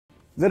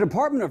The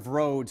Department of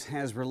Roads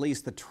has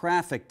released the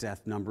traffic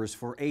death numbers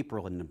for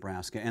April in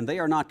Nebraska, and they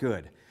are not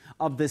good.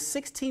 Of the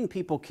 16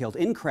 people killed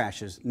in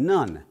crashes,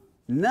 none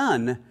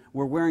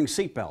were wearing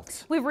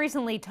seatbelts. We've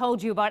recently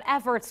told you about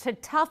efforts to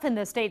toughen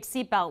the state's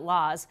seatbelt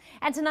laws.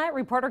 And tonight,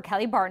 reporter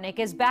Kelly Bartnick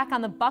is back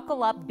on the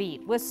Buckle Up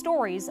beat with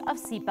stories of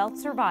seatbelt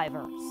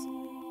survivors.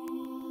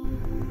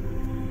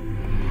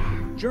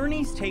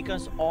 Journeys take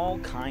us all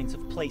kinds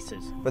of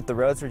places. But the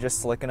roads were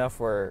just slick enough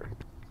where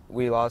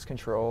we lost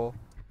control.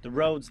 The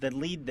roads that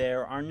lead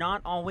there are not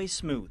always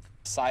smooth.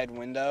 Side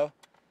window,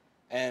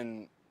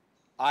 and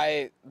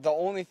the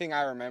only thing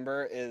I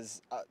remember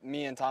is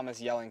me and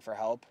Thomas yelling for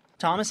help.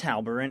 Thomas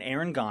Halber and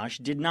Aaron Gosh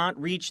did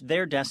not reach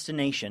their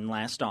destination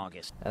last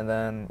August. And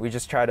then we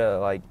just tried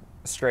to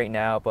straighten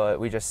out, but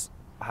we just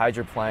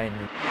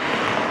hydroplaned.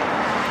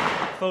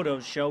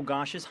 Photos show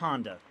Gosh's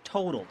Honda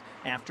totaled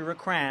after a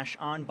crash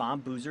on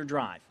Bob Boozer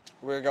Drive.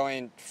 We were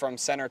going from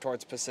center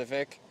towards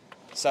Pacific,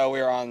 so we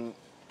were on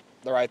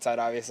the right side,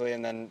 obviously,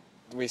 and then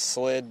we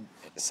slid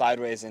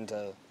sideways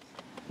into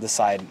the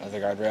side of the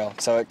guardrail,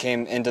 so it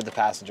came into the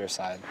passenger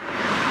side.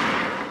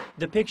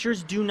 The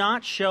pictures do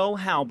not show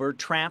Halber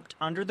trapped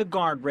under the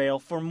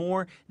guardrail for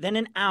more than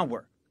an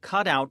hour,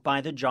 cut out by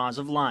the jaws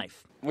of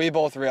life. We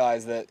both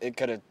realized that it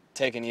could have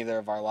taken either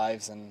of our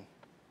lives, and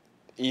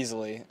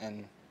easily,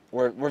 and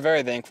we're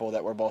very thankful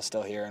that we're both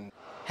still here.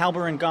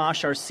 Halber and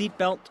Gosh are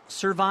seatbelt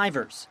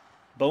survivors.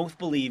 Both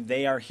believe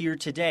they are here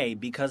today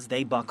because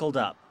they buckled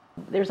up.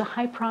 There's a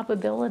high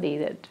probability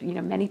that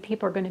many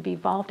people are going to be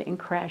involved in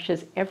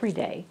crashes every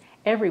day,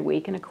 every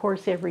week, and of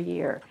course every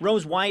year.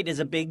 Rose White is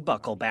a big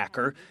buckle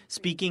backer.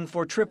 Speaking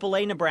for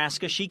AAA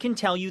Nebraska, she can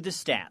tell you the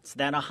stats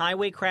that a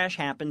highway crash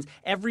happens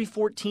every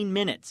 14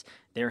 minutes.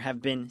 There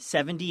have been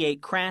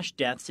 78 crash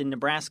deaths in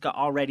Nebraska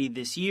already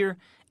this year,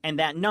 and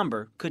that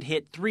number could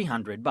hit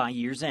 300 by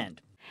year's end.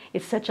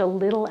 It's such a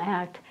little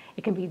act.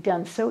 It can be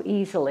done so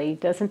easily,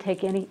 doesn't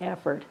take any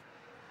effort.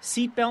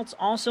 Seatbelts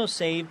also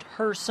saved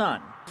her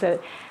son.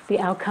 The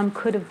outcome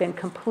could have been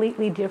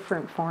completely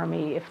different for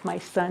me if my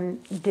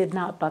son did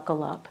not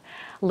buckle up.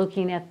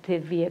 Looking at the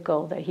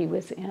vehicle that he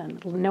was in,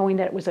 knowing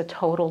that it was a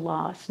total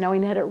loss,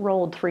 knowing that it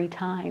rolled 3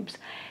 times,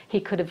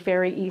 he could have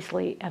very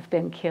easily have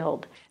been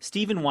killed.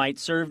 Stephen White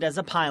served as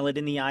a pilot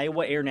in the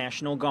Iowa Air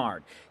National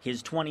Guard.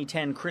 His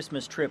 2010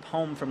 Christmas trip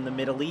home from the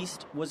Middle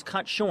East was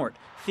cut short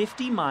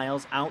 50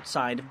 miles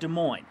outside of Des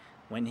Moines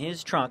when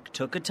his truck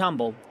took a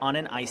tumble on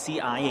an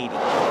icy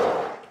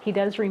I-80. He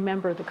does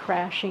remember the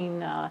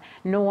crashing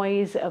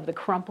noise of the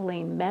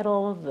crumpling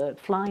metal, the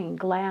flying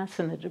glass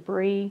and the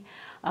debris,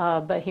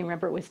 but he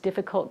remembered it was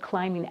difficult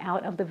climbing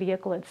out of the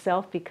vehicle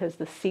itself because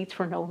the seats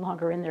were no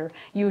longer in their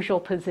usual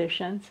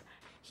positions.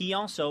 He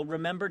also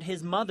remembered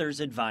his mother's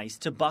advice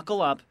to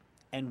buckle up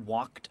and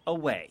walked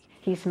away.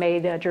 He's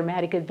made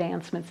dramatic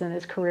advancements in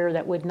his career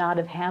that would not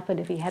have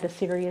happened if he had a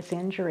serious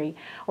injury,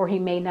 or he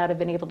may not have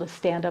been able to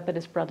stand up at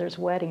his brother's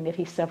wedding if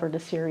he suffered a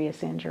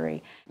serious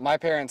injury. My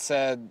parents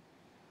said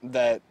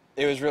that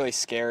it was really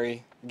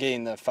scary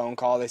getting the phone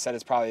call. They said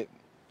it's probably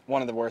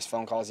one of the worst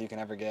phone calls you can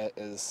ever get,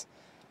 is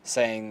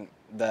saying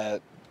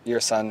that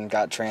your son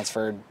got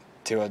transferred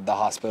to the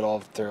hospital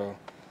through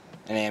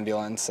an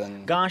ambulance.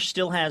 And Gosh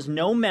still has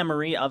no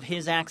memory of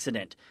his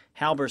accident.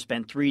 Halber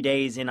spent 3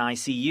 days in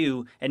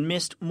ICU and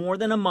missed more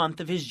than a month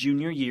of his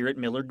junior year at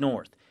Millard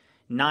North.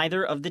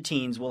 Neither of the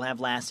teens will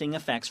have lasting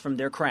effects from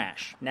their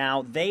crash.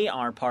 Now they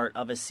are part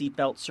of a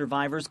seatbelt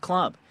survivors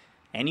club.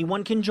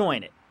 Anyone can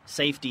join it.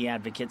 Safety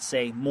advocates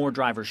say more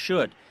drivers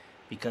should,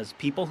 because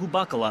people who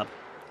buckle up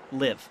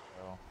live.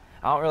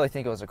 I don't really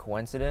think it was a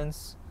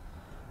coincidence.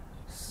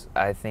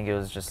 I think it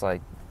was just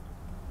like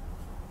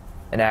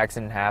an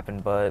accident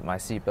happened, but my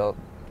seatbelt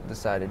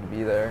decided to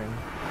be there.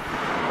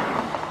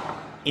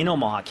 In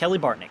Omaha, Kelly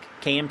Bartnick,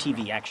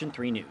 KMTV Action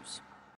 3 News.